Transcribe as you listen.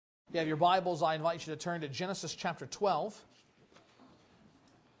If you have your Bibles, I invite you to turn to Genesis chapter 12.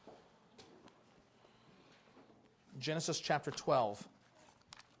 Genesis chapter 12.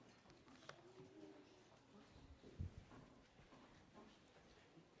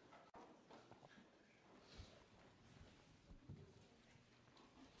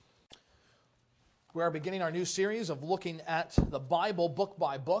 We are beginning our new series of looking at the Bible book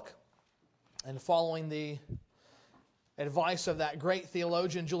by book and following the advice of that great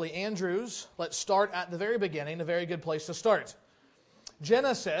theologian Julie Andrews. Let's start at the very beginning, a very good place to start.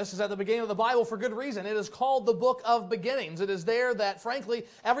 Genesis is at the beginning of the Bible for good reason. It is called the book of beginnings. It is there that, frankly,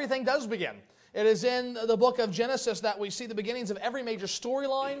 everything does begin. It is in the book of Genesis that we see the beginnings of every major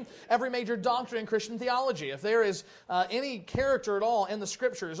storyline, every major doctrine in Christian theology. If there is any character at all in the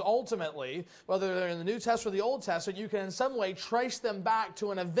Scriptures, ultimately, whether they're in the New Testament or the Old Testament, you can in some way trace them back to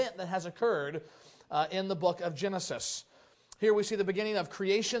an event that has occurred in the book of Genesis. Here we see the beginning of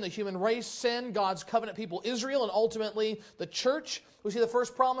creation, the human race, sin, God's covenant people Israel, and ultimately the church. We see the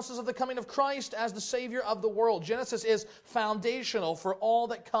first promises of the coming of Christ as the Savior of the world. Genesis is foundational for all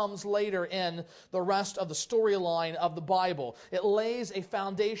that comes later in the rest of the storyline of the Bible. It lays a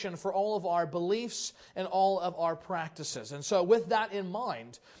foundation for all of our beliefs and all of our practices. And so with that in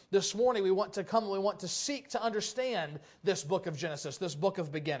mind, this morning we want to seek to understand this book of Genesis, this book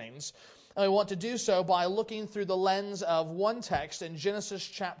of beginnings. And we want to do so by looking through the lens of one text in Genesis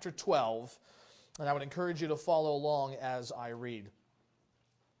chapter 12. And I would encourage you to follow along as I read.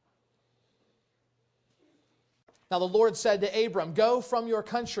 Now the Lord said to Abram, "Go from your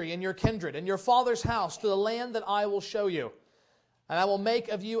country and your kindred and your father's house to the land that I will show you. And I will make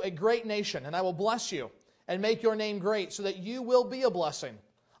of you a great nation, and I will bless you and make your name great, so that you will be a blessing.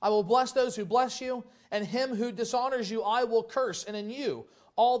 I will bless those who bless you, and him who dishonors you I will curse, and in you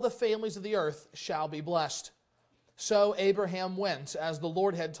all the families of the earth shall be blessed." So Abraham went, as the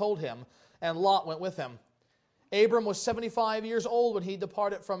Lord had told him, and Lot went with him. Abram was 75 years old when he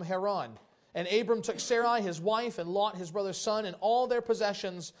departed from Haran. And Abram took Sarai his wife, and Lot his brother's son, and all their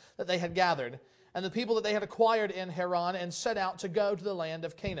possessions that they had gathered, and the people that they had acquired in Haran, and set out to go to the land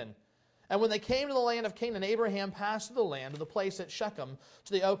of Canaan. And when they came to the land of Canaan, Abraham passed to the land of the place at Shechem,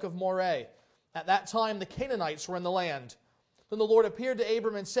 to the oak of Moreh. At that time the Canaanites were in the land. Then the Lord appeared to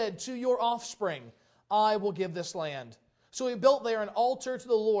Abram and said, "To your offspring I will give this land." So he built there an altar to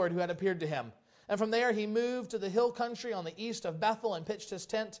the Lord who had appeared to him. And from there he moved to the hill country on the east of Bethel and pitched his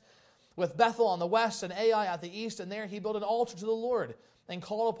tent, with Bethel on the west and Ai at the east. And there he built an altar to the Lord and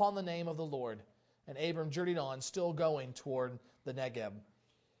called upon the name of the Lord. And Abram journeyed on, still going toward the Negeb.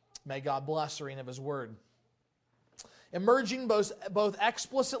 May God bless the reading of his word. Emerging both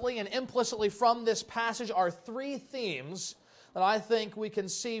explicitly and implicitly from this passage are three themes that I think we can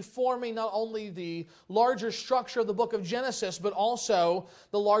see forming not only the larger structure of the book of Genesis, but also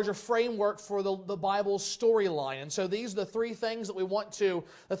the larger framework for the Bible's storyline. And so these are the three themes that we want to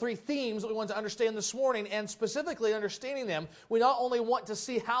understand this morning. And specifically understanding them, we not only want to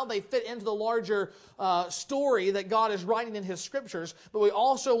see how they fit into the larger story that God is writing in His Scriptures, but we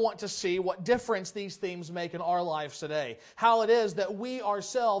also want to see what difference these themes make in our lives today. How it is that we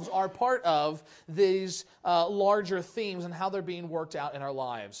ourselves are part of these larger themes and how they're being worked out in our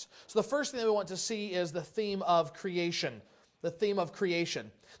lives. So the first thing that we want to see is the theme of creation. The theme of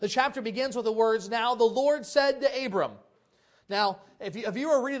creation. The chapter begins with the words, "Now the Lord said to Abram." Now, if you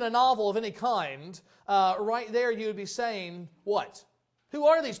were reading a novel of any kind, right there you would be saying, what? Who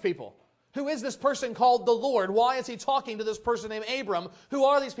are these people? Who is this person called the Lord? Why is he talking to this person named Abram? Who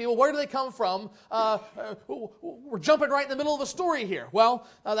are these people? Where do they come from? We're jumping right in the middle of a story here. Well,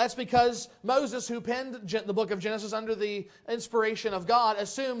 that's because Moses, who penned the book of Genesis under the inspiration of God,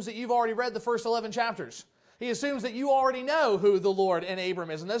 assumes that you've already read the first 11 chapters. He assumes that you already know who the Lord and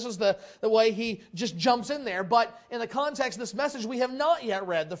Abram is. And this is the way he just jumps in there. But in the context of this message, we have not yet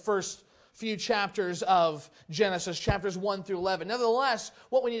read the first few chapters of Genesis, chapters 1 through 11. Nevertheless,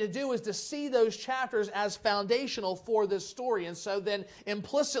 what we need to do is to see those chapters as foundational for this story. And so then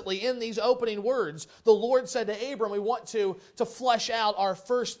implicitly in these opening words, the Lord said to Abram, we want to flesh out our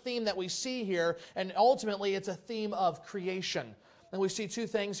first theme that we see here. And ultimately, it's a theme of creation. And we see two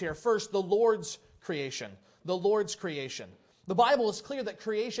things here. First, the Lord's creation. The Lord's creation. The Bible is clear that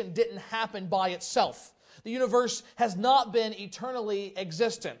creation didn't happen by itself. The universe has not been eternally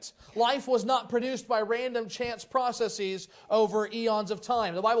existent. Life was not produced by random chance processes over eons of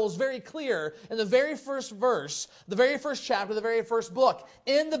time. The Bible is very clear in the very first verse, the very first chapter, the very first book.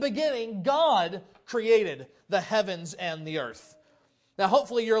 In the beginning, God created the heavens and the earth. Now,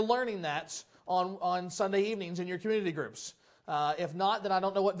 hopefully you're learning that on Sunday evenings in your community groups. If not, then I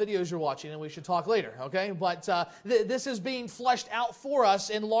don't know what videos you're watching, and we should talk later, okay? But this is being fleshed out for us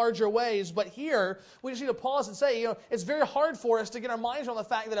in larger ways. But here, we just need to pause and say, it's very hard for us to get our minds around the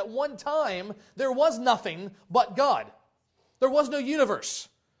fact that at one time, there was nothing but God. There was no universe.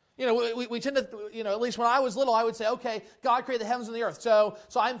 We tend to, at least when I was little, I would say, okay, God created the heavens and the earth. So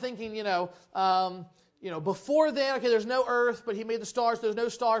I'm thinking, before then, okay, there's no earth, but he made the stars. There's no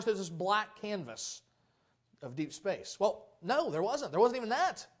stars. There's this black canvas of deep space. Well, no, there wasn't. There wasn't even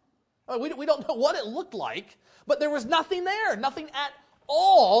that. I mean, we don't know what it looked like, but there was nothing there, nothing at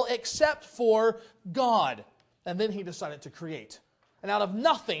all except for God. And then he decided to create. And out of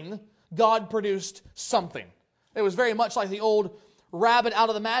nothing, God produced something. It was very much like the old rabbit out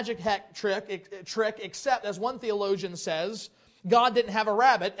of the magic hat trick, except, as one theologian says, God didn't have a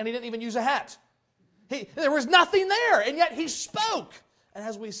rabbit and he didn't even use a hat. There was nothing there, and yet he spoke. And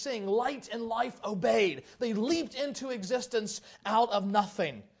as we sing, light and life obeyed. They leaped into existence out of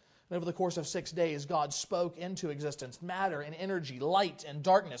nothing. And over the course of 6 days, God spoke into existence matter and energy, light and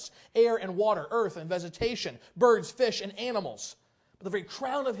darkness, air and water, earth and vegetation, birds, fish, and animals. But the very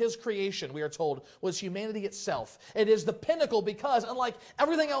crown of his creation, we are told, was humanity itself. It is the pinnacle because, unlike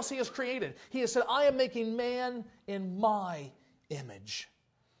everything else he has created, he has said, I am making man in my image.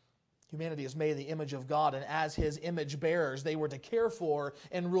 Humanity is made in the image of God, and as his image bearers, they were to care for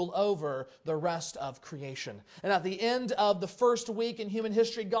and rule over the rest of creation. And at the end of the first week in human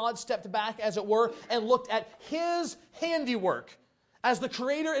history, God stepped back, as it were, and looked at his handiwork as the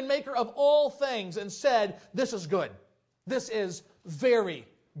creator and maker of all things and said, this is good. This is very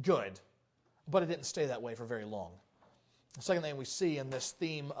good. But it didn't stay that way for very long. The second thing we see in this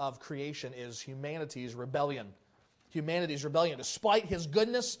theme of creation is humanity's rebellion. Humanity's rebellion. Despite his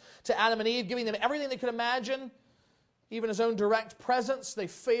goodness to Adam and Eve, giving them everything they could imagine, even his own direct presence, they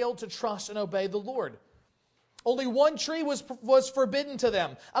failed to trust and obey the Lord. Only one tree was forbidden to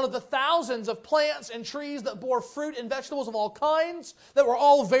them. Out of the thousands of plants and trees that bore fruit and vegetables of all kinds, that were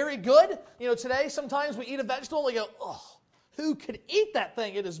all very good. Today sometimes we eat a vegetable and we go, oh, who could eat that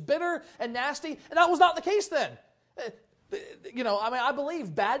thing? It is bitter and nasty. And that was not the case then. I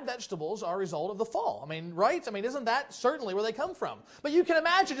believe bad vegetables are a result of the fall. Right? Isn't that certainly where they come from? But you can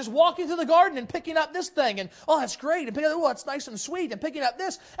imagine just walking through the garden and picking up this thing, and that's great, and picking up, it's nice and sweet, and picking up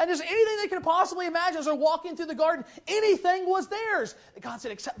this, and just anything they could possibly imagine as they're walking through the garden, anything was theirs. God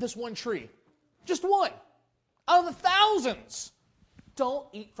said, except this one tree. Just one. Out of the thousands. Don't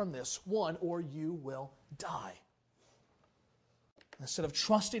eat from this one, or you will die. Instead of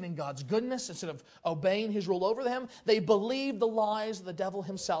trusting in God's goodness, instead of obeying his rule over them, they believed the lies of the devil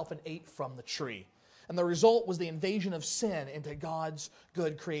himself and ate from the tree. And the result was the invasion of sin into God's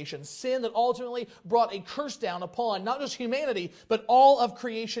good creation. Sin that ultimately brought a curse down upon not just humanity, but all of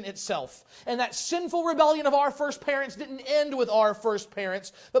creation itself. And that sinful rebellion of our first parents didn't end with our first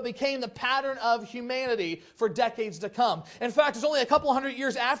parents, but became the pattern of humanity for decades to come. In fact, it's only a couple hundred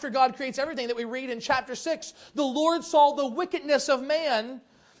years after God creates everything that we read in chapter 6, the Lord saw the wickedness of man.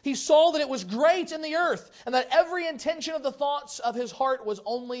 He saw that it was great in the earth, and that every intention of the thoughts of his heart was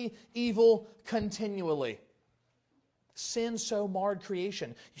only evil continually. Sin so marred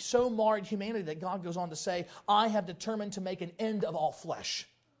creation, so marred humanity, that God goes on to say, I have determined to make an end of all flesh,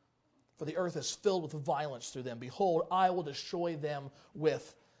 for the earth is filled with violence through them. Behold, I will destroy them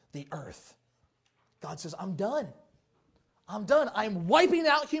with the earth. God says, I'm done. I'm done. I'm wiping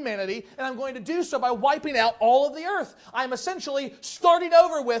out humanity, and I'm going to do so by wiping out all of the earth. I'm essentially starting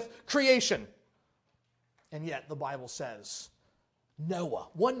over with creation. And yet, the Bible says, Noah,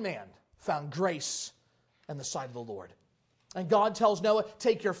 one man, found grace in the sight of the Lord. And God tells Noah,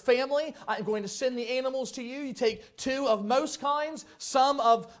 take your family. I'm going to send the animals to you. You take 2 of most kinds, some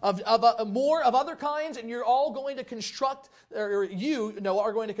of more of other kinds, and you're all going to construct, or you, Noah,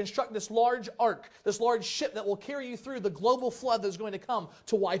 are going to construct this large ark, this large ship that will carry you through the global flood that's going to come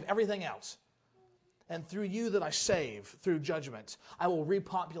to wipe everything out. And through you that I save, through judgment, I will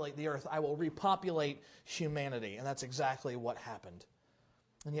repopulate the earth. I will repopulate humanity. And that's exactly what happened.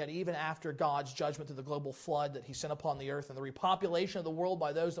 And yet, even after God's judgment through the global flood that he sent upon the earth and the repopulation of the world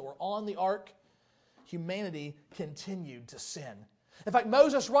by those that were on the ark, humanity continued to sin. In fact,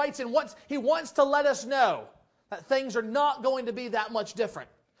 Moses writes, and he wants to let us know that things are not going to be that much different.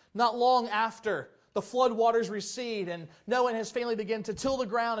 Not long after the flood waters recede and Noah and his family begin to till the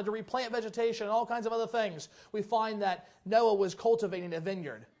ground and to replant vegetation and all kinds of other things, we find that Noah was cultivating a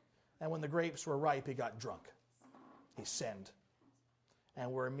vineyard. And when the grapes were ripe, he got drunk. He sinned.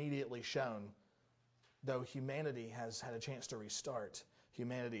 And we're immediately shown, though humanity has had a chance to restart,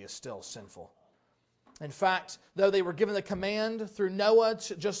 humanity is still sinful. In fact, though they were given the command through Noah,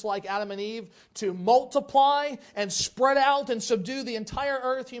 just like Adam and Eve, to multiply and spread out and subdue the entire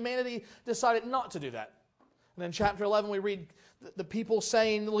earth, humanity decided not to do that. And in chapter 11, we read the people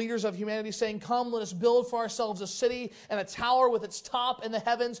saying, the leaders of humanity saying, "Come, let us build for ourselves a city and a tower with its top in the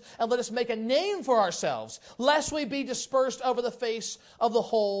heavens, and let us make a name for ourselves, lest we be dispersed over the face of the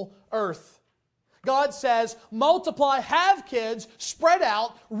whole earth." God says, multiply, have kids, spread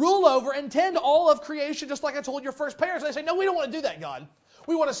out, rule over, and tend all of creation, just like I told your first parents. They say, "No, we don't want to do that, God.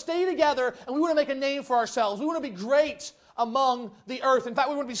 We want to stay together, and we want to make a name for ourselves. We want to be great among the earth. In fact,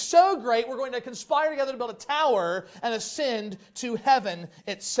 we want to be so great, we're going to conspire together to build a tower and ascend to heaven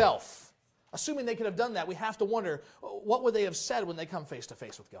itself." Assuming they could have done that, we have to wonder, what would they have said when they come face to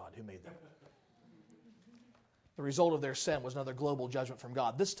face with God who made them? The result of their sin was another global judgment from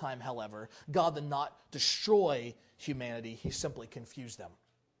God. This time, however, God did not destroy humanity. He simply confused them.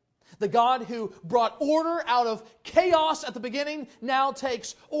 The God who brought order out of chaos at the beginning now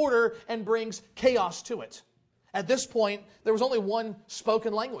takes order and brings chaos to it. At this point, there was only one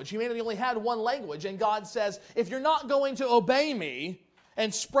spoken language. Humanity only had one language, and God says, if you're not going to obey me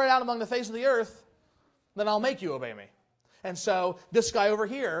and spread out among the face of the earth, then I'll make you obey me. And so this guy over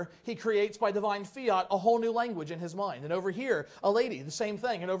here, he creates by divine fiat a whole new language in his mind. And over here, a lady, the same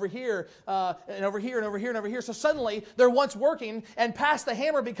thing. And over here, and over here, and over here, and over here. So suddenly, they're once working, and pass the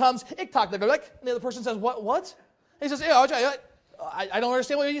hammer becomes iktak. And the other person says, what? He says, I don't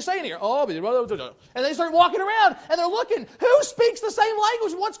understand what you're saying here. And they start walking around, and they're looking. Who speaks the same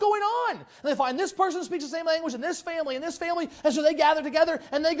language? What's going on? And they find this person speaks the same language in this family, and so they gather together,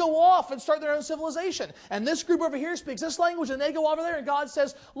 and they go off and start their own civilization. And this group over here speaks this language, and they go over there, and God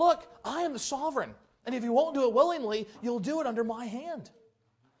says, look, I am the sovereign, and if you won't do it willingly, you'll do it under my hand.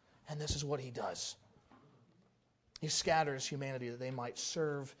 And this is what he does. He scatters humanity that they might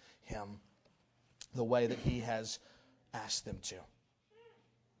serve him the way that he has asked them to.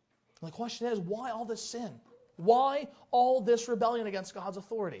 And the question is, why all this sin? Why all this rebellion against God's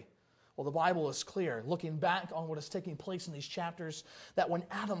authority? Well, the Bible is clear, looking back on what is taking place in these chapters, that when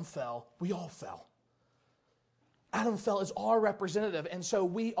Adam fell, we all fell. Adam fell as our representative, and so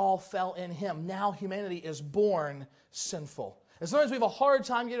we all fell in him. Now humanity is born sinful. And sometimes we have a hard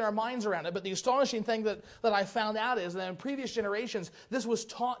time getting our minds around it, but the astonishing thing that I found out is that in previous generations, this was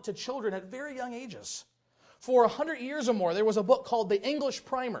taught to children at very young ages. For 100 years or more, there was a book called the English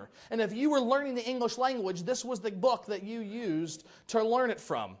Primer. And if you were learning the English language, this was the book that you used to learn it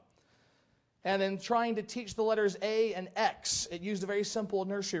from. And in trying to teach the letters A and X, it used a very simple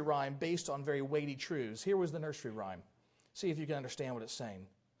nursery rhyme based on very weighty truths. Here was the nursery rhyme. See if you can understand what it's saying.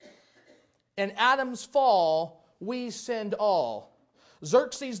 In Adam's fall, we sinned all.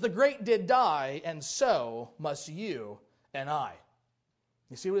 Xerxes the Great did die, and so must you and I.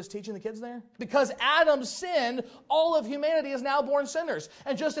 You see what it's teaching the kids there? Because Adam sinned, all of humanity is now born sinners.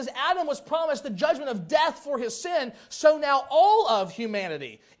 And just as Adam was promised the judgment of death for his sin, so now all of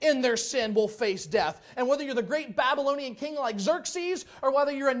humanity in their sin will face death. And whether you're the great Babylonian king like Xerxes, or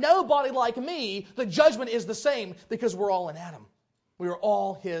whether you're a nobody like me, the judgment is the same because we're all in Adam. We are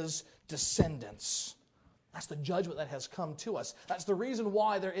all his descendants. That's the judgment that has come to us. That's the reason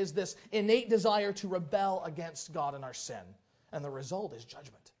why there is this innate desire to rebel against God in our sin. And the result is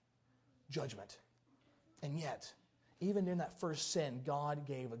judgment. Judgment. And yet, even in that first sin, God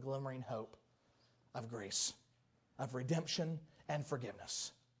gave a glimmering hope of grace, of redemption and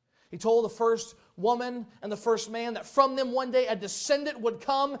forgiveness. He told the first woman and the first man that from them one day a descendant would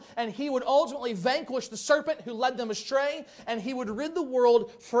come, and he would ultimately vanquish the serpent who led them astray, and he would rid the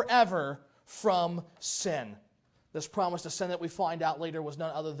world forever from sin. This promised descendant, we find out later, was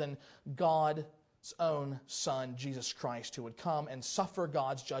none other than God's own Son, Jesus Christ, who would come and suffer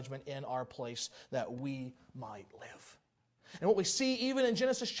God's judgment in our place that we might live. And what we see even in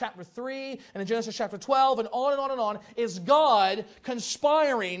Genesis chapter 3 and in Genesis chapter 12 and on and on and on is God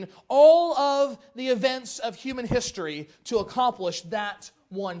conspiring all of the events of human history to accomplish that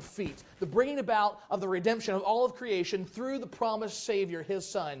one feat. The bringing about of the redemption of all of creation through the promised Savior, His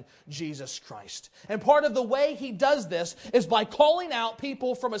Son, Jesus Christ. And part of the way He does this is by calling out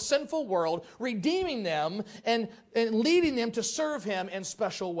people from a sinful world, redeeming them, and leading them to serve Him in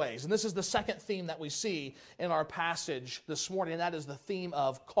special ways. And this is the second theme that we see in our passage this morning, and that is the theme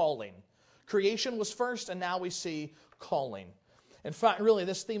of calling. Creation was first, and now we see calling. In fact, really,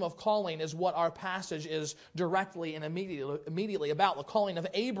 this theme of calling is what our passage is directly and immediately about, the calling of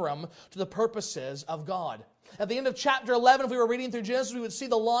Abram to the purposes of God. At the end of chapter 11, if we were reading through Genesis, we would see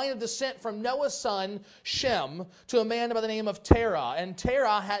the line of descent from Noah's son, Shem, to a man by the name of Terah. And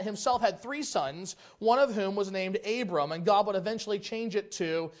Terah himself had 3 sons, one of whom was named Abram, and God would eventually change it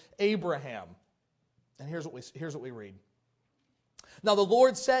to Abraham. And here's what we read. Now the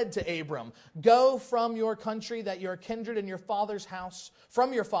Lord said to Abram, "Go from your country, that your kindred and your father's house,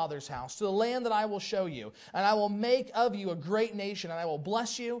 from your father's house, to the land that I will show you. And I will make of you a great nation, and I will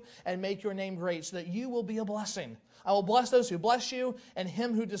bless you and make your name great, so that you will be a blessing. I will bless those who bless you, and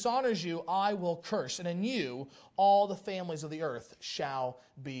him who dishonors you I will curse. And in you all the families of the earth shall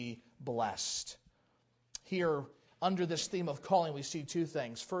be blessed." Here, under this theme of calling, we see two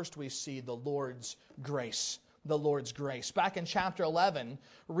things. First, we see the Lord's grace. The Lord's grace. Back in chapter 11,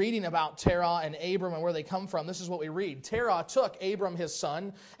 reading about Terah and Abram and where they come from, this is what we read. Terah took Abram his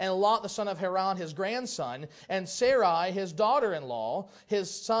son, and Lot the son of Haran his grandson, and Sarai his daughter-in-law,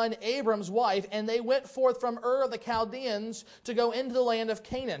 his son Abram's wife, and they went forth from Ur of the Chaldeans to go into the land of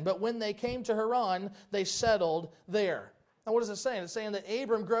Canaan. But when they came to Haran, they settled there. Now, what is it saying? It's saying that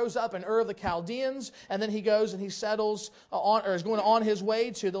Abram grows up in Ur of the Chaldeans, and then he goes and he settles is going on his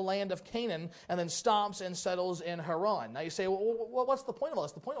way to the land of Canaan, and then stops and settles in Haran. Now, you say, well, what's the point of all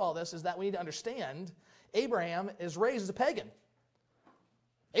this? The point of all this is that we need to understand Abraham is raised as a pagan.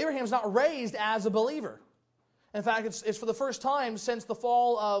 Abraham's not raised as a believer. In fact, it's for the first time since the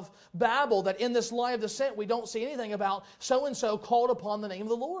fall of Babel that in this line of descent we don't see anything about so-and-so called upon the name of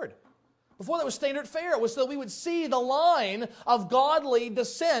the Lord. Before that was standard fare. It was so that we would see the line of godly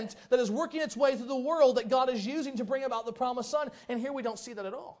descent that is working its way through the world that God is using to bring about the promised son. And here we don't see that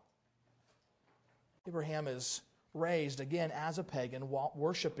at all. Abraham is raised, again, as a pagan,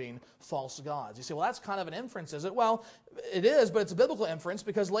 worshiping false gods. You say, well, that's kind of an inference, is it? Well, it is, but it's a biblical inference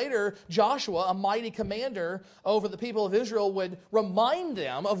because later Joshua, a mighty commander over the people of Israel, would remind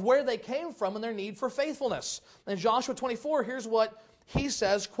them of where they came from and their need for faithfulness. In Joshua 24, here's what he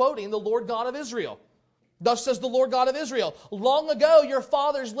says, quoting the Lord God of Israel. Thus says the Lord God of Israel, "Long ago your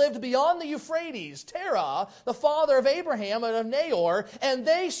fathers lived beyond the Euphrates, Terah, the father of Abraham and of Nahor, and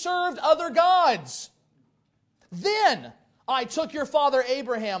they served other gods. Then I took your father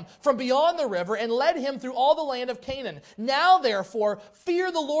Abraham from beyond the river and led him through all the land of Canaan. Now, therefore,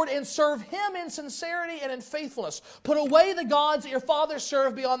 fear the Lord and serve him in sincerity and in faithfulness. Put away the gods that your fathers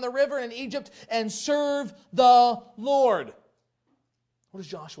served beyond the river in Egypt and serve the Lord." What is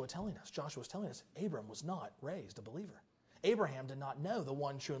Joshua telling us? Joshua is telling us Abram was not raised a believer. Abraham did not know the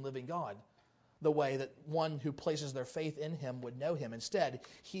one true and living God the way that one who places their faith in him would know him. Instead,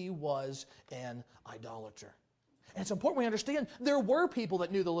 he was an idolater. And it's important we understand there were people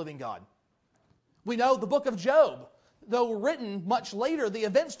that knew the living God. We know the book of Job, though written much later, the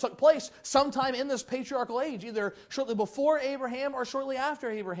events took place sometime in this patriarchal age, either shortly before Abraham or shortly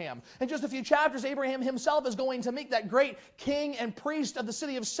after Abraham. In just a few chapters, Abraham himself is going to meet that great king and priest of the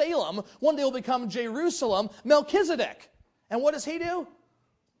city of Salem. One day will become Jerusalem, Melchizedek. And what does he do?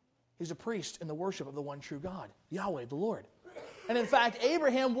 He's a priest in the worship of the one true God, Yahweh, the Lord. And in fact,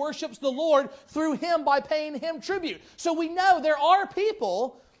 Abraham worships the Lord through him by paying him tribute. So we know there are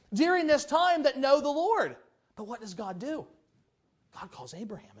people during this time that know the Lord. But what does God do? God calls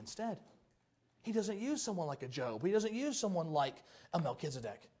Abraham instead. He doesn't use someone like a Job. He doesn't use someone like a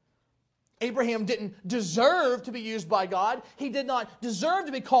Melchizedek. Abraham didn't deserve to be used by God. He did not deserve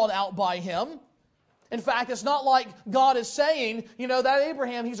to be called out by him. In fact, it's not like God is saying, that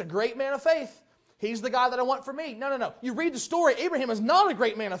Abraham, he's a great man of faith. He's the guy that I want for me. No. You read the story, Abraham is not a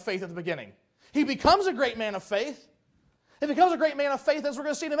great man of faith at the beginning. He becomes a great man of faith. He becomes a great man of faith, as we're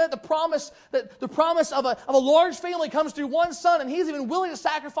going to see in a minute. The promise of a large family comes through one son, and he's even willing to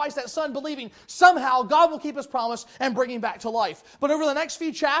sacrifice that son, believing somehow God will keep his promise and bring him back to life. But over the next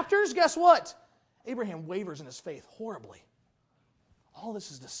few chapters, guess what? Abraham wavers in his faith horribly. All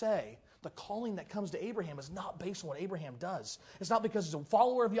this is to say, the calling that comes to Abraham is not based on what Abraham does. It's not because he's a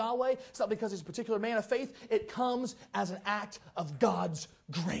follower of Yahweh. It's not because he's a particular man of faith. It comes as an act of God's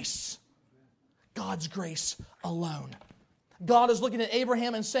grace. God's grace alone. God is looking at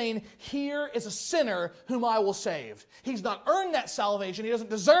Abraham and saying, here is a sinner whom I will save. He's not earned that salvation. He doesn't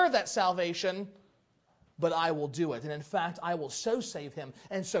deserve that salvation, but I will do it. And in fact, I will so save him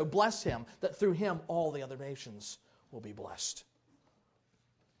and so bless him that through him all the other nations will be blessed.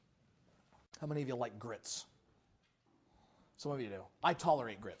 How many of you like grits? Some of you do. I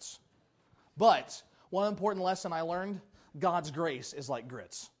tolerate grits. But one important lesson I learned, God's grace is like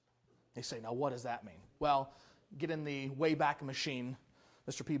grits. They say, now what does that mean? Well, get in the Wayback Machine,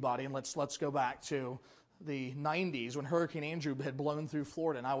 Mr. Peabody, and let's go back to the 90s when Hurricane Andrew had blown through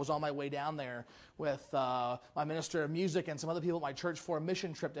Florida, and I was on my way down there with my minister of music and some other people at my church for a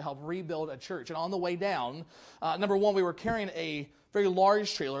mission trip to help rebuild a church. And on the way down, number one, we were carrying a very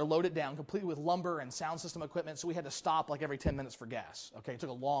large trailer loaded down completely with lumber and sound system equipment, so we had to stop like every 10 minutes for gas. Okay, it took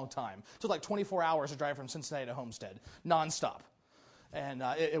a long time. It took like 24 hours to drive from Cincinnati to Homestead, nonstop. And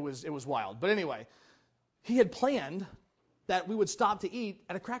it was wild. But anyway, he had planned that we would stop to eat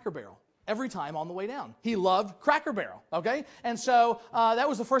at a Cracker Barrel every time on the way down. He loved Cracker Barrel, okay? And so that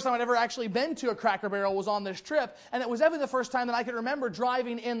was the first time I'd ever actually been to a Cracker Barrel was on this trip, and it was ever the first time that I could remember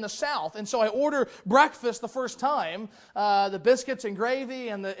driving in the South. And so I order breakfast the first time, the biscuits and gravy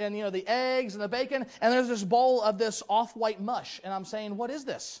and the eggs and the bacon, and there's this bowl of this off-white mush, and I'm saying, what is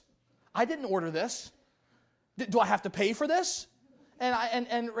this? I didn't order this. Do I have to pay for this?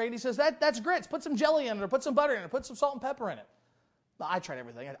 And Randy says, that's grits. Put some jelly in it, or put some butter in it, put some salt and pepper in it. I tried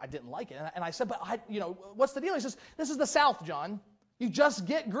everything. I didn't like it. And I said, but what's the deal? He says, this is the South, John. You just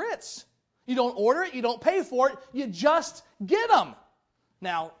get grits. You don't order it. You don't pay for it. You just get them.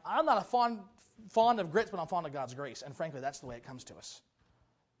 Now, I'm not fond of grits, but I'm fond of God's grace. And frankly, that's the way it comes to us.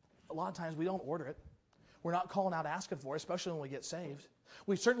 A lot of times we don't order it. We're not calling out asking for it, especially when we get saved.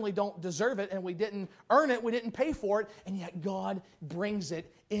 We certainly don't deserve it, and we didn't earn it, we didn't pay for it, and yet God brings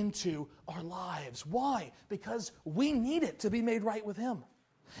it into our lives. Why? Because we need it to be made right with Him.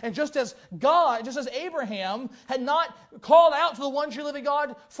 And just as Abraham had not called out to the one true living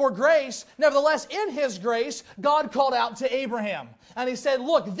God for grace, nevertheless, in His grace, God called out to Abraham. And He said,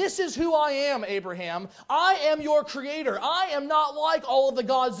 look, this is who I am, Abraham. I am your creator. I am not like all of the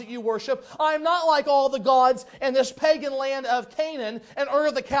gods that you worship. I am not like all the gods in this pagan land of Canaan and Ur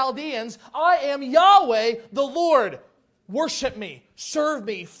of the Chaldeans. I am Yahweh, the Lord. Worship me, serve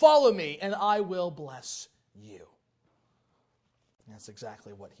me, follow me, and I will bless you. That's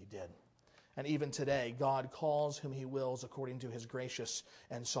exactly what He did. And even today, God calls whom He wills according to His gracious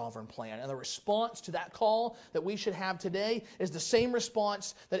and sovereign plan. And the response to that call that we should have today is the same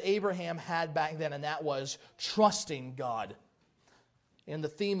response that Abraham had back then, and that was trusting God. In the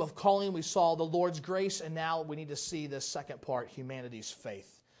theme of calling, we saw the Lord's grace, and now we need to see this second part, humanity's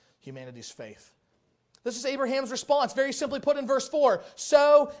faith. Humanity's faith. This is Abraham's response, very simply put in verse 4.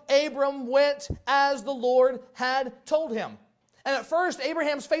 So Abram went as the Lord had told him. And at first,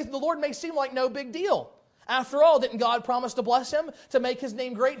 Abraham's faith in the Lord may seem like no big deal. After all, didn't God promise to bless him, to make His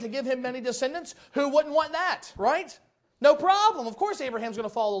name great, to give him many descendants? Who wouldn't want that, right? No problem. Of course Abraham's going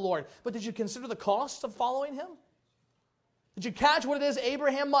to follow the Lord. But did you consider the costs of following Him? Did you catch what it is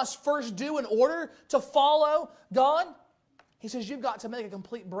Abraham must first do in order to follow God? He says, you've got to make a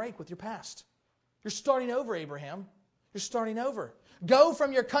complete break with your past. You're starting over, Abraham. You're starting over. Go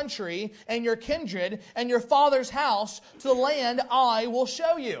from your country and your kindred and your father's house to the land I will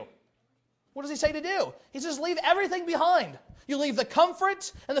show you. What does He say to do? He says, leave everything behind. You leave the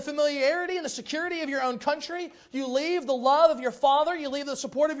comfort and the familiarity and the security of your own country. You leave the love of your father. You leave the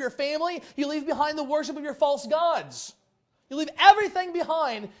support of your family. You leave behind the worship of your false gods. You leave everything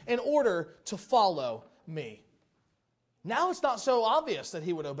behind in order to follow me. Now it's not so obvious that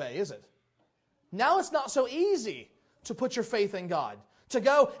he would obey, is it? Now it's not so easy to put your faith in God. To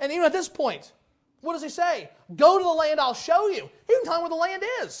go, and even at this point, what does He say? Go to the land I'll show you. He didn't tell him where the land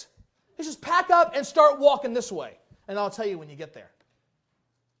is. He says, pack up and start walking this way. And I'll tell you when you get there.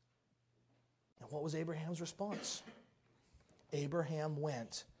 And what was Abraham's response? Abraham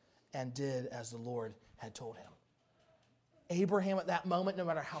went and did as the Lord had told him. Abraham at that moment, no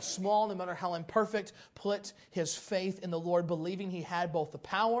matter how small, no matter how imperfect, put his faith in the Lord, believing he had both the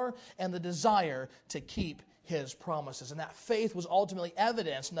power and the desire to keep His promises. And that faith was ultimately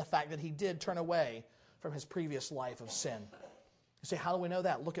evidenced in the fact that he did turn away from his previous life of sin. You say, how do we know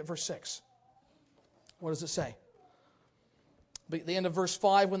that? Look at verse 6. What does it say? At the end of verse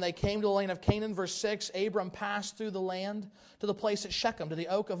 5, when they came to the land of Canaan, verse 6, Abram passed through the land to the place at Shechem, to the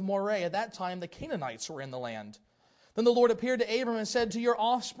oak of Moreh. At that time, the Canaanites were in the land. Then the Lord appeared to Abram and said, to your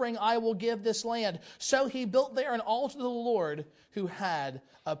offspring I will give this land. So he built there an altar to the Lord who had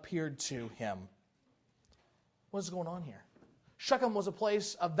appeared to him. What is going on here? Shechem was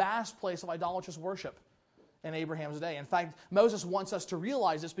a vast place of idolatrous worship in Abraham's day. In fact, Moses wants us to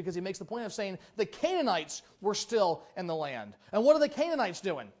realize this because he makes the point of saying the Canaanites were still in the land. And what are the Canaanites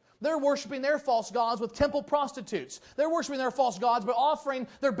doing? They're worshiping their false gods with temple prostitutes. They're worshiping their false gods by offering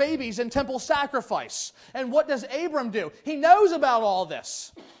their babies in temple sacrifice. And what does Abram do? He knows about all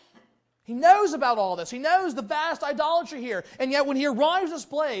this. He knows about all this. He knows the vast idolatry here. And yet when he arrives at this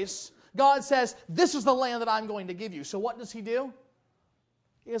place, God says, this is the land that I'm going to give you. So what does he do?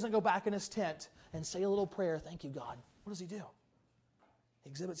 He doesn't go back in his tent and say a little prayer, thank you, God. What does he do? He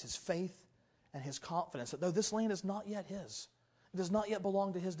exhibits his faith and his confidence that though this land is not yet his, it does not yet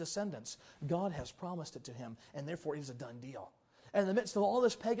belong to his descendants, God has promised it to him, and therefore it is a done deal. And in the midst of all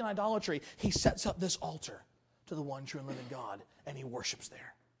this pagan idolatry, he sets up this altar to the one true and living God, and he worships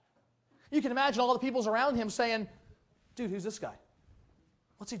there. You can imagine all the peoples around him saying, dude, who's this guy?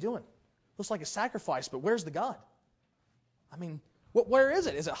 What's he doing? Looks like a sacrifice, but where's the God? I mean, Where is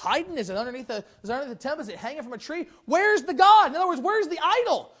it? Is it hiding? Is it underneath the tent? Is it hanging from a tree? Where's the God? In other words, where's the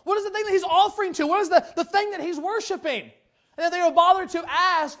idol? What is the thing that he's offering to? What is the thing that he's worshiping? And if they would bother to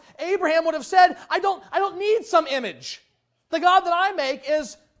ask, Abraham would have said, I don't need some image. The God that I make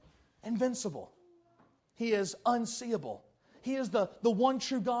is invincible. He is unseeable. He is the one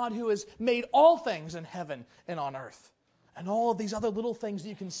true God who has made all things in heaven and on earth. And all of these other little things that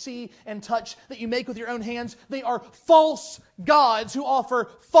you can see and touch that you make with your own hands, they are false gods who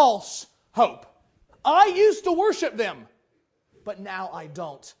offer false hope. I used to worship them, but now I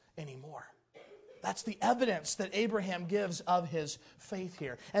don't anymore. That's the evidence that Abraham gives of his faith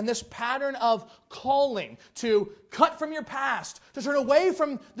here. And this pattern of calling to cut from your past, to turn away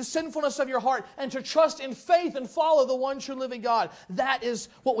from the sinfulness of your heart, and to trust in faith and follow the one true living God. That is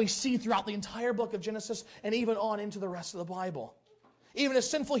what we see throughout the entire book of Genesis and even on into the rest of the Bible. Even as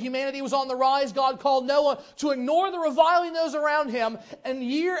sinful humanity was on the rise, God called Noah to ignore the reviling those around him and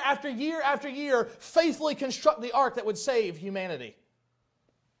year after year after year faithfully construct the ark that would save humanity.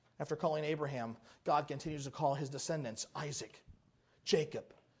 After calling Abraham, God continues to call his descendants, Isaac, Jacob,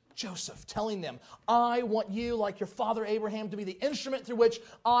 Joseph, telling them, I want you, like your father Abraham, to be the instrument through which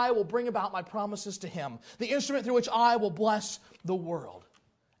I will bring about my promises to him, the instrument through which I will bless the world.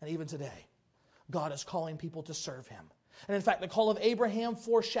 And even today, God is calling people to serve him. And in fact, the call of Abraham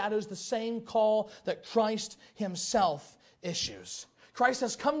foreshadows the same call that Christ himself issues. Christ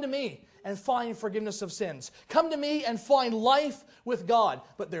says, come to me and find forgiveness of sins. Come to me and find life with God.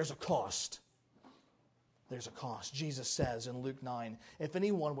 But there's a cost. There's a cost. Jesus says in Luke 9, if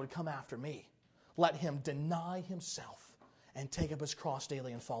anyone would come after me, let him deny himself and take up his cross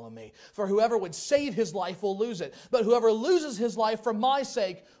daily and follow me. For whoever would save his life will lose it. But whoever loses his life for my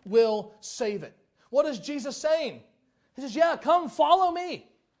sake will save it. What is Jesus saying? He says, yeah, come follow me.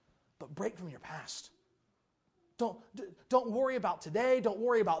 But break from your past. Don't worry about today. Don't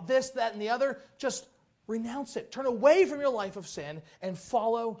worry about this, that, and the other. Just renounce it. Turn away from your life of sin and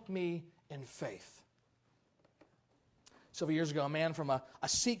follow me in faith. Several years ago, a man from a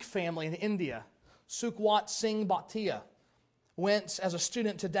Sikh family in India, Sukhwat Singh Bhatia, went as a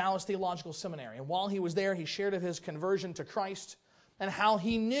student to Dallas Theological Seminary. And while he was there, he shared of his conversion to Christ and how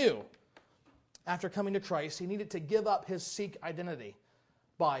he knew after coming to Christ, he needed to give up his Sikh identity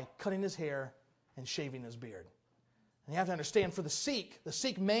by cutting his hair and shaving his beard. And you have to understand, for the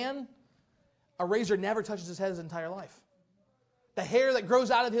Sikh man, a razor never touches his head his entire life. The hair that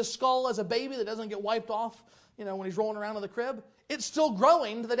grows out of his skull as a baby that doesn't get wiped off, when he's rolling around in the crib, it's still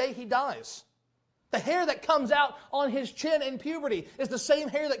growing to the day he dies. The hair that comes out on his chin in puberty is the same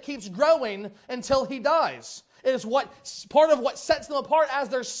hair that keeps growing until he dies. It is part of what sets them apart as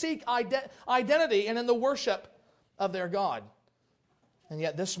their Sikh identity and in the worship of their God. And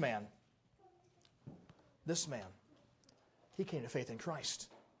yet this man, he came to faith in Christ.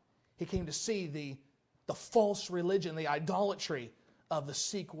 He came to see the false religion, the idolatry of the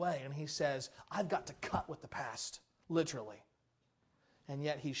Sikh way. And he says, I've got to cut with the past, literally. And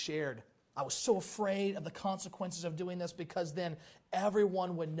yet he shared, I was so afraid of the consequences of doing this because then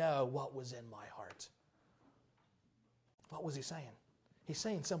everyone would know what was in my heart. What was he saying? He's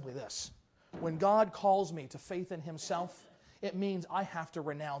saying simply this. When God calls me to faith in himself, it means I have to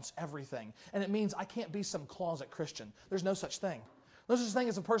renounce everything. And it means I can't be some closet Christian. There's no such thing. There's no such thing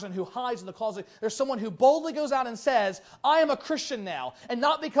as a person who hides in the closet. There's someone who boldly goes out and says, I am a Christian now. And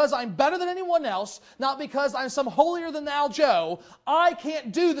not because I'm better than anyone else, not because I'm some holier than thou Joe. I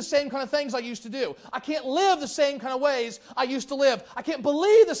can't do the same kind of things I used to do. I can't live the same kind of ways I used to live. I can't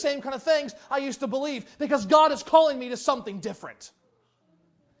believe the same kind of things I used to believe because God is calling me to something different.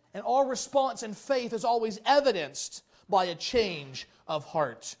 And our response in faith is always evidenced by a change of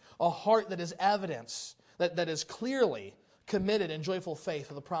heart. A heart that is evidence, that is clearly committed in joyful faith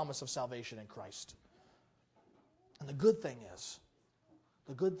to the promise of salvation in Christ. And the good thing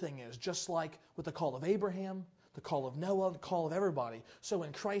is, just like with the call of Abraham, the call of Noah, the call of everybody, so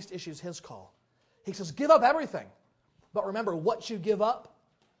when Christ issues his call, he says, give up everything. But remember, what you give up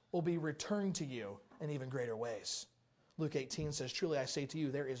will be returned to you in even greater ways. Luke 18 says, truly I say to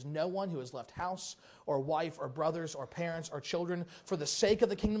you, there is no one who has left house or wife or brothers or parents or children for the sake of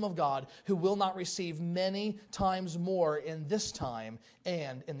the kingdom of God who will not receive many times more in this time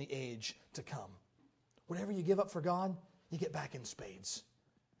and in the age to come. Whatever you give up for God, you get back in spades.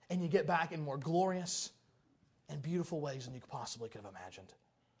 And you get back in more glorious and beautiful ways than you possibly could have imagined.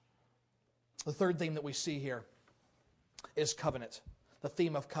 The third theme that we see here is covenant, the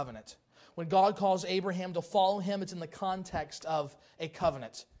theme of covenant. When God calls Abraham to follow him, it's in the context of a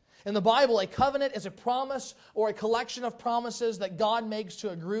covenant. In the Bible, a covenant is a promise or a collection of promises that God makes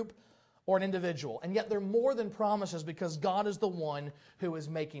to a group or an individual, and yet they're more than promises because God is the one who is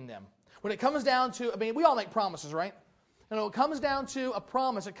making them. When it comes down to, we all make promises, right? And when it comes down to a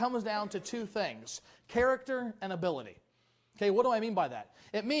promise, it comes down to two things, character and ability. Okay, what do I mean by that?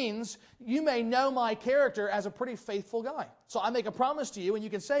 It means you may know my character as a pretty faithful guy. So I make a promise to you, and you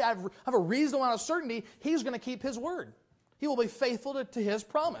can say, I have a reasonable amount of certainty he's going to keep his word. He will be faithful to his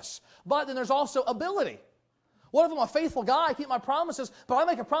promise. But then there's also ability. What if I'm a faithful guy, I keep my promises, but I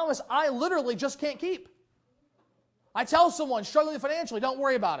make a promise I literally just can't keep? I tell someone struggling financially, don't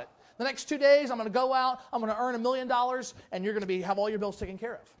worry about it. The next 2 days, I'm going to go out, I'm going to earn $1 million, and you're going to have all your bills taken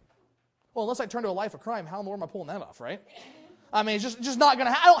care of. Well, unless I turn to a life of crime, how in the world am I pulling that off, right? It's just not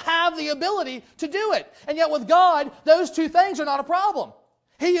going to I don't have the ability to do it. And yet with God, those two things are not a problem.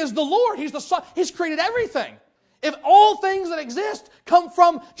 He is the Lord. He's the Son. He's created everything. If all things that exist come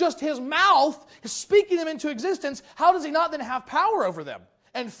from just His mouth, speaking them into existence, how does He not then have power over them?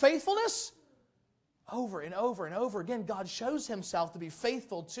 And faithfulness? Over and over and over again, God shows Himself to be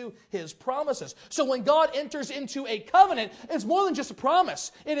faithful to His promises. So when God enters into a covenant, it's more than just a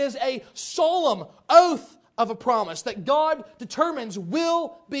promise. It is a solemn oath of a promise that God determines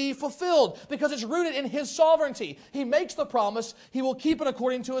will be fulfilled because it's rooted in His sovereignty. He makes the promise, He will keep it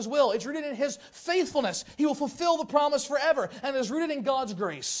according to His will. It's rooted in His faithfulness. He will fulfill the promise forever. And it is rooted in God's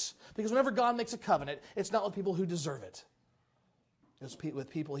grace. Because whenever God makes a covenant, it's not with people who deserve it. It's with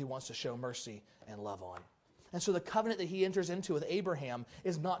people He wants to show mercy and love on. And so the covenant that He enters into with Abraham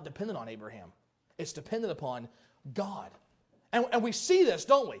is not dependent on Abraham. It's dependent upon God. And we see this,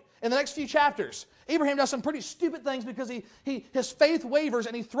 don't we? In the next few chapters, Abraham does some pretty stupid things because his faith wavers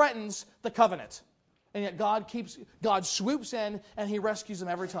and he threatens the covenant. And yet God swoops in and He rescues him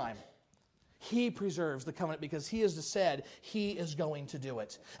every time. He preserves the covenant because He has said He is going to do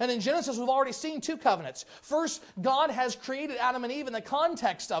it. And in Genesis, we've already seen two covenants. First, God has created Adam and Eve in the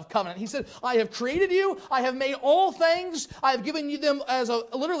context of covenant. He said, I have created you. I have made all things. I have given you them as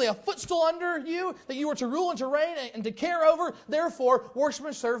literally a footstool under you that you are to rule and to reign and to care over. Therefore, worship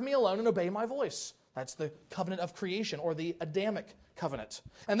and serve me alone and obey my voice. That's the covenant of creation, or the Adamic covenant.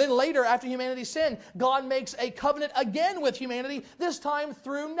 And then later, after humanity sinned, God makes a covenant again with humanity, this time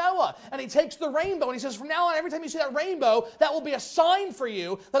through Noah. And He takes the rainbow and He says, from now on, every time you see that rainbow, that will be a sign for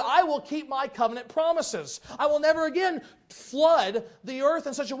you that I will keep my covenant promises. I will never again flood the earth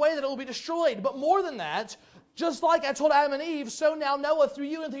in such a way that it will be destroyed. But more than that, just like I told Adam and Eve, so now Noah, through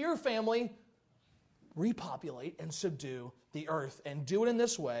you and through your family, repopulate and subdue the earth, and do it in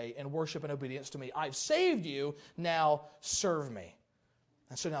this way in worship and obedience to me. I've saved you, now serve me.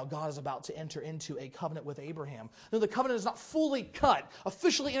 And so now God is about to enter into a covenant with Abraham. Now the covenant is not fully cut,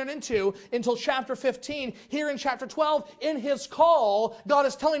 officially entered into until chapter 15. Here in chapter 12, in His call, God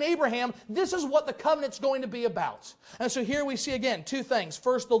is telling Abraham, this is what the covenant's going to be about. And so here we see again two things.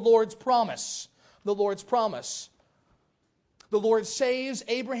 First, the Lord's promise. The Lord's promise. The Lord saves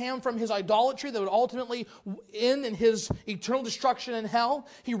Abraham from his idolatry that would ultimately end in his eternal destruction in hell.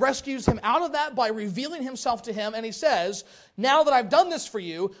 He rescues him out of that by revealing Himself to him. And He says, now that I've done this for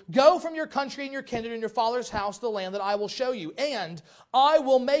you, go from your country and your kindred and your father's house to the land that I will show you. And I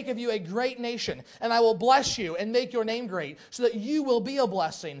will make of you a great nation. And I will bless you and make your name great so that you will be a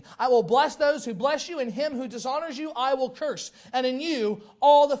blessing. I will bless those who bless you, and him who dishonors you I will curse. And in you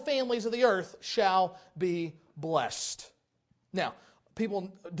all the families of the earth shall be blessed. Now, people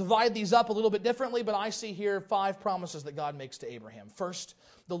divide these up a little bit differently, but I see here 5 promises that God makes to Abraham. First,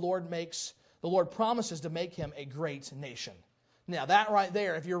 the Lord promises to make him a great nation. Now, that right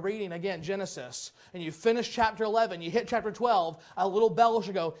there, if you're reading, again, Genesis, and you finish chapter 11, you hit chapter 12, a little bell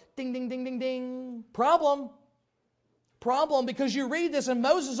should go, ding, ding, ding, ding, ding. Problem, because you read this, and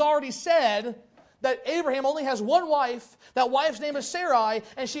Moses already said that Abraham only has one wife. That wife's name is Sarai,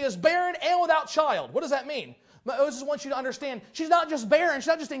 and she is barren and without child. What does that mean? Moses wants you to understand, she's not just barren, she's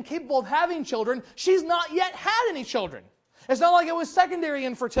not just incapable of having children, she's not yet had any children. It's not like it was secondary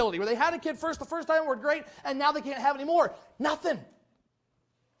infertility, where they had a kid the first time, were great, and now they can't have any more. Nothing.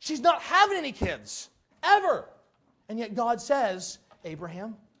 She's not having any kids, ever. And yet God says,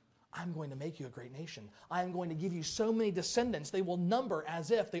 Abraham, I'm going to make you a great nation. I am going to give you so many descendants, they will number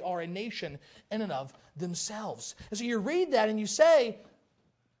as if they are a nation in and of themselves. And so you read that and you say,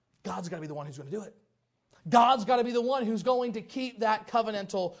 God's got to be the one who's going to do it. God's got to be the one who's going to keep that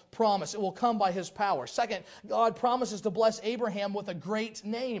covenantal promise. It will come by His power. Second, God promises to bless Abraham with a great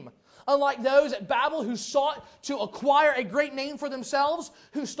name. Unlike those at Babel who sought to acquire a great name for themselves,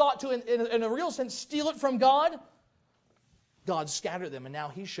 who sought to, in a real sense, steal it from God, God scattered them, and now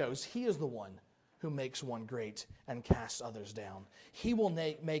He shows He is the one who makes one great and casts others down. He will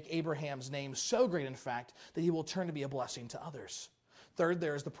make Abraham's name so great, in fact, that he will turn to be a blessing to others. Third,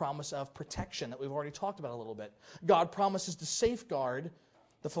 there is the promise of protection that we've already talked about a little bit. God promises to safeguard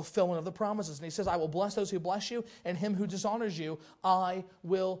the fulfillment of the promises. And he says, I will bless those who bless you, and him who dishonors you, I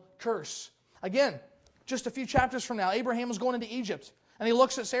will curse. Again, just a few chapters from now, Abraham is going into Egypt. And he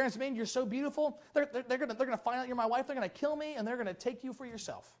looks at Sarah and says, man, you're so beautiful. They're going to find out you're my wife. They're going to kill me, and they're going to take you for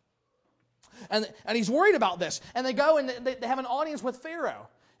yourself. And he's worried about this. And they go and they have an audience with Pharaoh.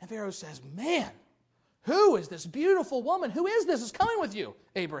 And Pharaoh says, man, who is this beautiful woman? Who is this? Is coming with you,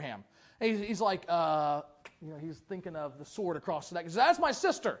 Abraham? And he's like, he's thinking of the sword across the neck. He says, that's my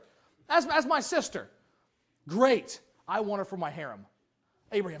sister. That's my sister. Great. I want her for my harem.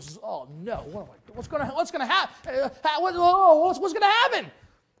 Abraham says, oh no, what's going to happen? What's going to happen?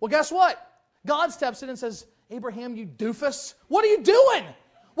 Well, guess what? God steps in and says, Abraham, you doofus, what are you doing?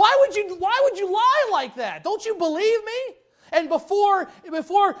 Why would you lie like that? Don't you believe me? And before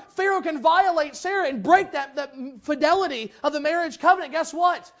Pharaoh can violate Sarah and break that fidelity of the marriage covenant, guess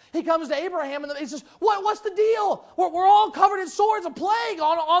what? He comes to Abraham and he says, what's the deal? We're all covered in swords, a plague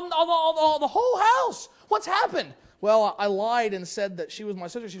on the whole house. What's happened? Well, I lied and said that she was my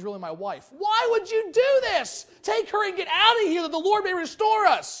sister. She's really my wife. Why would you do this? Take her and get out of here that the Lord may restore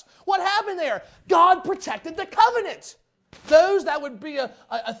us. What happened there? God protected the covenant. Those that would be a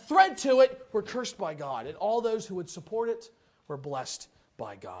threat to it were cursed by God, and all those who would support it were blessed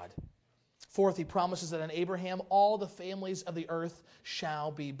by God. Fourth, he promises that in Abraham, all the families of the earth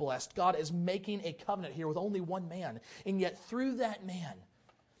shall be blessed. God is making a covenant here with only one man, and yet through that man,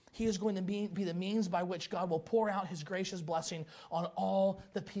 he is going to be the means by which God will pour out his gracious blessing on all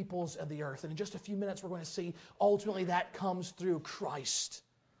the peoples of the earth. And in just a few minutes, we're going to see ultimately that comes through Christ.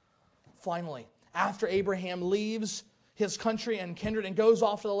 Finally, after Abraham leaves his country and kindred and goes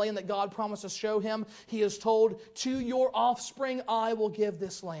off to the land that God promised to show him, he is told, to your offspring I will give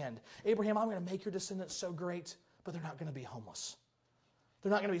this land. Abraham, I'm going to make your descendants so great, but they're not going to be homeless.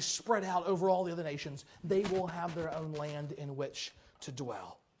 They're not going to be spread out over all the other nations. They will have their own land in which to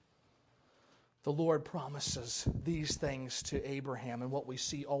dwell. The Lord promises these things to Abraham, and what we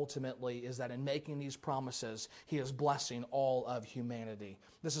see ultimately is that in making these promises, he is blessing all of humanity.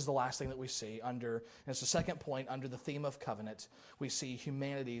 This is the last thing that we see under, and it's the second point under the theme of covenant. We see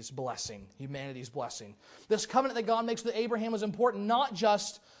humanity's blessing. Humanity's blessing. This covenant that God makes with Abraham is important not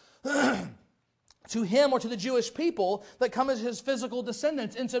just to him or to the Jewish people that come as his physical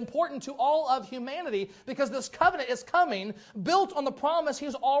descendants. It's important to all of humanity because this covenant is coming built on the promise he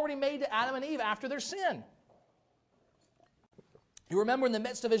has already made to Adam and Eve after their sin. You remember in the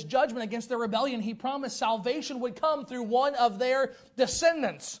midst of his judgment against their rebellion, he promised salvation would come through one of their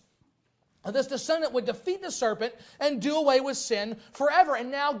descendants. This descendant would defeat the serpent and do away with sin forever. And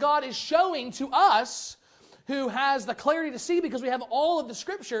now God is showing to us, who has the clarity to see because we have all of the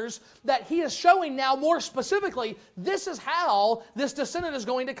scriptures, that he is showing now more specifically, this is how this descendant is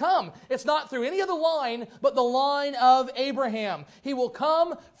going to come. It's not through any other line, but the line of Abraham. He will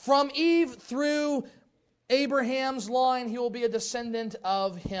come from Eve through Abraham's line. He will be a descendant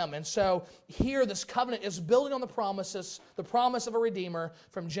of him. And so here this covenant is building on the promises, the promise of a Redeemer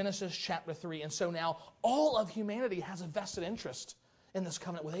from Genesis chapter 3. And so now all of humanity has a vested interest in this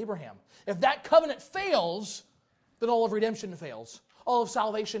covenant with Abraham. If that covenant fails, then all of redemption fails. All of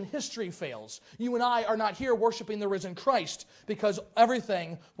salvation history fails. You and I are not here worshiping the risen Christ because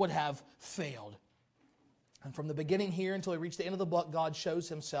everything would have failed. And from the beginning here until we reach the end of the book, God shows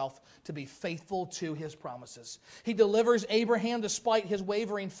himself to be faithful to his promises. He delivers Abraham despite his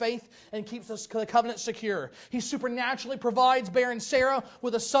wavering faith and keeps the covenant secure. He supernaturally provides barren Sarah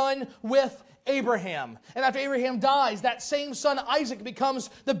with a son with Abraham. And after Abraham dies, that same son Isaac becomes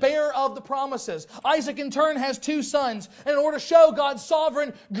the bearer of the promises. Isaac in turn has two sons. And in order to show God's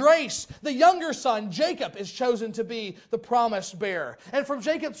sovereign grace, the younger son, Jacob, is chosen to be the promise bearer. And from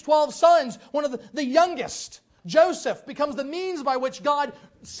Jacob's 12 sons, one of the youngest, Joseph, becomes the means by which God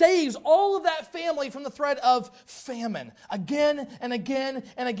saves all of that family from the threat of famine. Again and again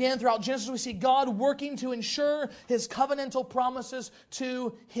and again throughout Genesis, we see God working to ensure his covenantal promises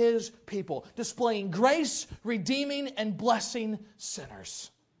to his people, displaying grace, redeeming, and blessing sinners.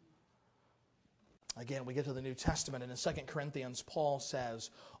 Again, we get to the New Testament, and in 2 Corinthians, Paul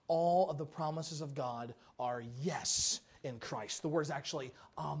says, all of the promises of God are yes in Christ. The word is actually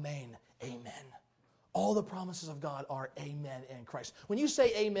amen, amen. All the promises of God are amen in Christ. When you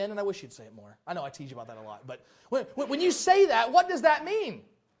say amen, and I wish you'd say it more. I know I tease you about that a lot. But when you say that, what does that mean?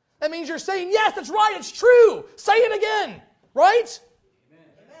 That means you're saying, yes, that's right, it's true. Say it again. Right? Amen.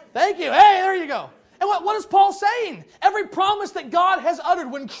 Thank you. Hey, there you go. And what is Paul saying? Every promise that God has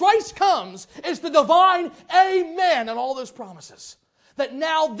uttered when Christ comes is the divine amen on all those promises. That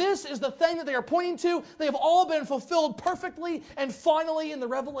now this is the thing that they are pointing to. They have all been fulfilled perfectly and finally in the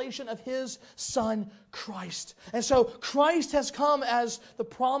revelation of His Son, Christ. And so Christ has come as the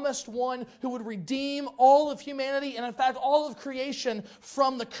promised one who would redeem all of humanity and in fact all of creation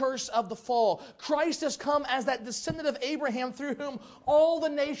from the curse of the fall. Christ has come as that descendant of Abraham through whom all the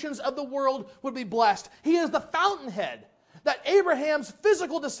nations of the world would be blessed. He is the fountainhead. That Abraham's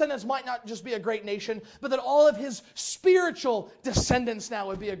physical descendants might not just be a great nation, but that all of his spiritual descendants now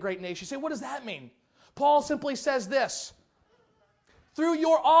would be a great nation. You say, what does that mean? Paul simply says this: through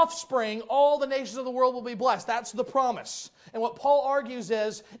your offspring, all the nations of the world will be blessed. That's the promise. And what Paul argues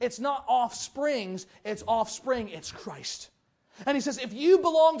is, it's not offsprings, it's offspring, it's Christ. And he says, if you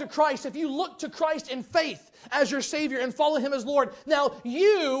belong to Christ, if you look to Christ in faith as your Savior and follow Him as Lord, now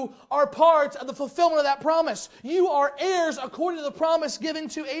you are part of the fulfillment of that promise. You are heirs according to the promise given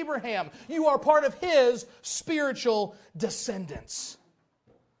to Abraham. You are part of his spiritual descendants.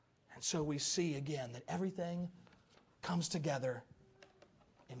 And so we see again that everything comes together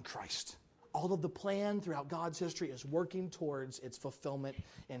in Christ. All of the plan throughout God's history is working towards its fulfillment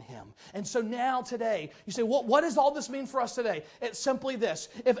in Him. And so now today, you say, what does all this mean for us today? It's simply this: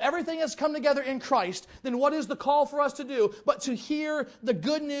 if everything has come together in Christ, then what is the call for us to do but to hear the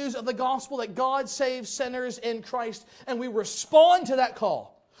good news of the gospel that God saves sinners in Christ, and we respond to that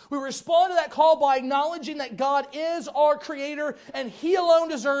call. We respond to that call by acknowledging that God is our Creator and He alone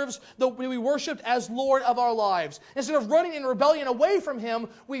deserves to be worshipped as Lord of our lives. Instead of running in rebellion away from Him,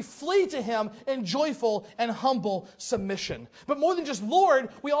 we flee to Him in joyful and humble submission. But more than just Lord,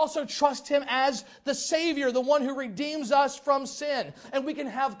 we also trust Him as the Savior, the one who redeems us from sin. And we can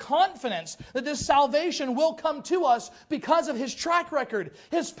have confidence that this salvation will come to us because of His track record,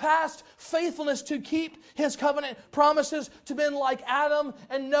 His past faithfulness to keep His covenant promises to men like Adam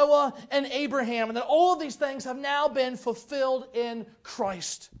and Noah and Abraham, and that all of these things have now been fulfilled in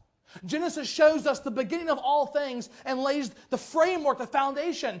Christ. Genesis shows us the beginning of all things and lays the framework, the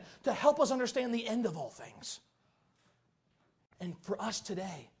foundation, to help us understand the end of all things. And for us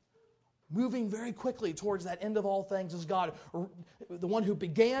today, moving very quickly towards that end of all things is God. The one who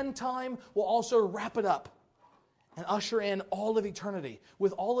began time will also wrap it up and usher in all of eternity,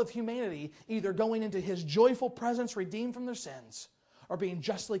 with all of humanity either going into His joyful presence, redeemed from their sins, or being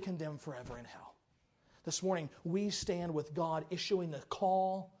justly condemned forever in hell. This morning, we stand with God issuing the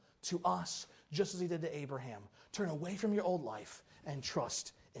call to us, just as He did to Abraham. Turn away from your old life and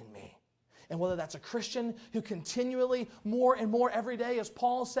trust in me. And whether that's a Christian who continually, more and more every day, as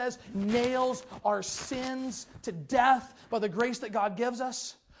Paul says, nails our sins to death by the grace that God gives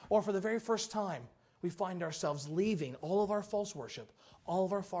us, or for the very first time, we find ourselves leaving all of our false worship, all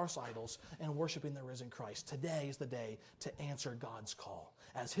of our false idols, and worshiping the risen Christ. Today is the day to answer God's call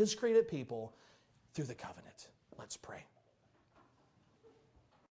as His created people through the covenant. Let's pray.